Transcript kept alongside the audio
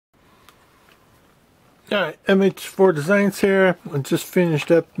Alright, MH4 Designs here. I just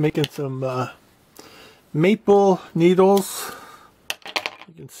finished up making some maple needles.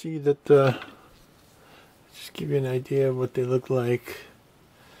 You can see that, just give you an idea of what they look like.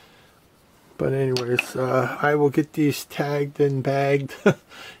 But anyways, I will get these tagged and bagged,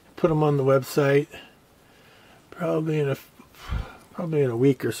 put them on the website, probably in a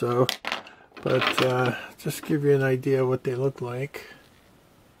week or so. But just give you an idea of what they look like.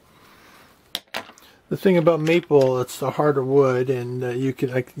 The thing about maple, it's the harder wood, and you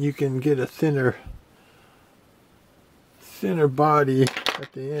can get a thinner body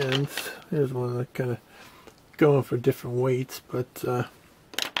at the ends. Here's one that kind of going for different weights, but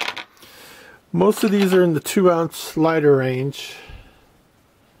most of these are in the 2-ounce lighter range,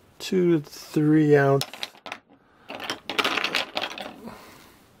 2 to 3 ounce.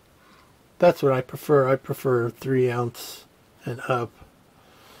 That's what I prefer. I prefer 3 ounce and up,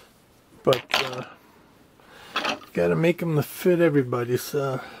 but gotta make them to fit everybody.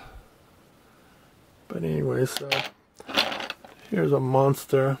 So, but anyways, here's a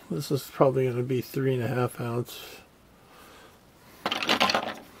monster. This is probably going to be 3.5 ounce.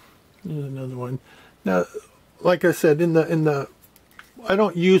 Here's another one. Now, like I said, I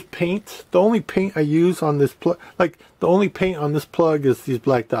don't use paint. The only paint I use on this plug, the only paint on this plug is these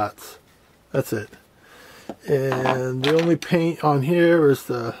black dots. That's it. And the only paint on here is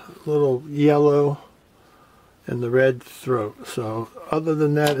the little yellow and the red throat. So other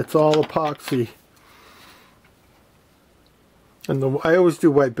than that, it's all epoxy. And I always do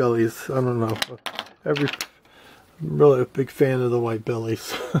white bellies. I don't know. I'm really a big fan of the white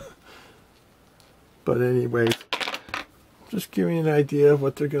bellies. But anyways, just giving you an idea of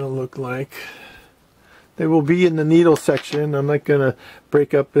what they're going to look like. They will be in the needle section. I'm not going to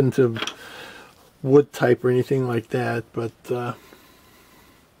break up into wood type or anything like that, but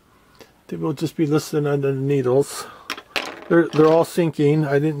they will just be listed under the needles. They're all sinking.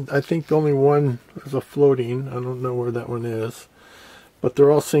 I think only one is a floating. I don't know where that one is, but they're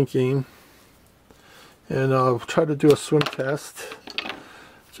all sinking. And I'll try to do a swim test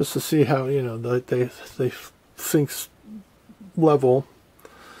just to see how, you know, they sink level.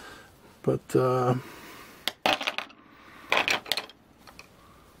 But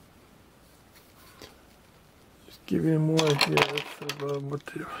just give you more ideas of what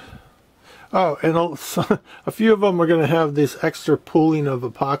to do. Oh, and also, a few of them are going to have this extra pooling of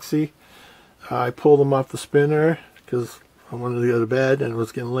epoxy. I pulled them off the spinner because I wanted to go to bed and it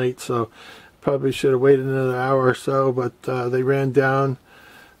was getting late, so probably should have waited another hour or so, but they ran down.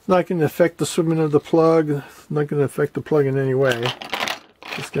 It's not going to affect the swimming of the plug. It's not going to affect the plug in any way.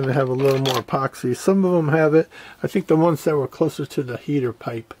 It's going to have a little more epoxy. Some of them have it. I think the ones that were closer to the heater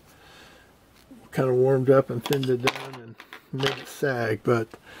pipe kind of warmed up and thinned it down and made it sag, but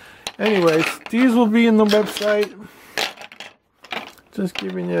anyways, these will be in the website. Just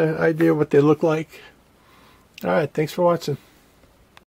giving you an idea of what they look like. Alright, thanks for watching.